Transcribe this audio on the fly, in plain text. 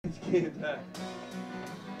kétre.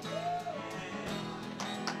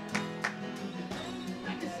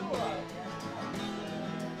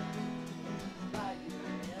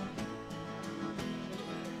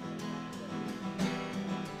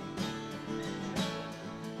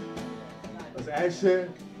 Az első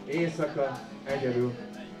éjszaka egyedül.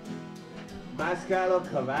 Mászkálok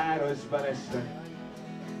a városban este,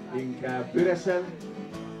 inkább üresen,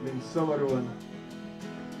 mint szomorúan,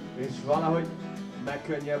 és valahogy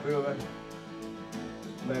megkönnyebbülve,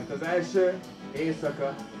 mert az első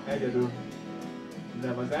éjszaka egyedül.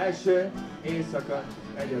 Nem az első éjszaka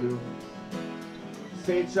egyedül.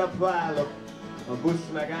 Szétcsapva állok a busz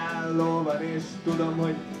megállóban, és tudom,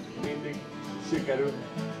 hogy mindig sikerül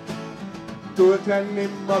túltenni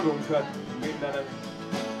magunkat mindenen.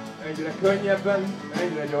 Egyre könnyebben,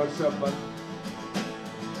 egyre gyorsabban.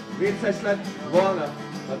 Vicces lett volna,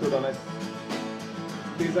 ha tudom ezt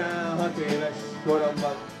 16 éves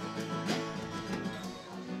koromban.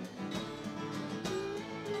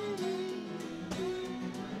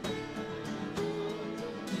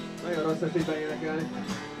 Nagyon rossz ezt így beénekelni.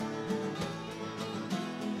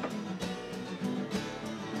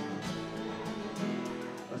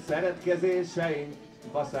 A szeretkezéseink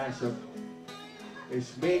baszások, és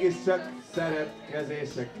mégiscsak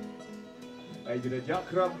szeretkezések. Egyre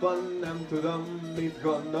gyakrabban nem tudom, mit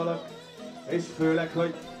gondolok, és főleg,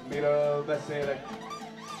 hogy miről beszélek.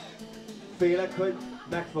 Félek, hogy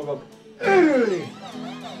meg fogok örülni,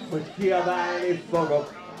 hogy kiabálni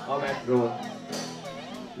fogok a metrón.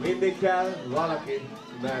 Mindig kell valaki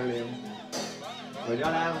mellém, vagy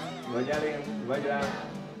alám, vagy elém, vagy rám.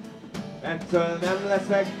 Ettől nem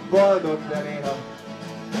leszek boldog, de néha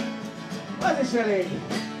az is elég,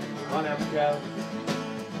 ha nem kell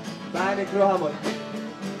pánikrohamot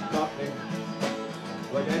kapni,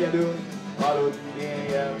 vagy egyedül aludni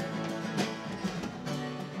éjjel.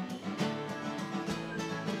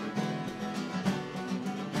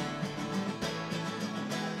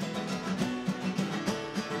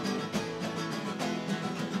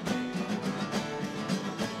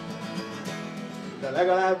 De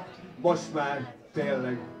legalább most már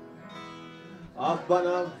tényleg abban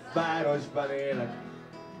a városban élek,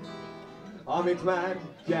 amit már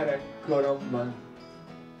gyerekkoromban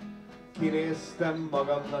kinéztem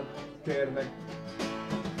magamnak térnek.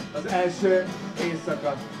 Az első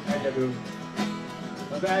éjszaka egyedül.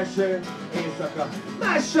 Az első éjszaka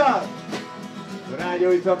mással!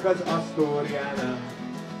 Rágyújtok az Asztóriánál.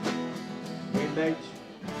 Mindegy,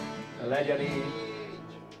 legyen így.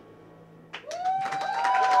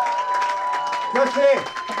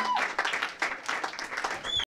 Köszi!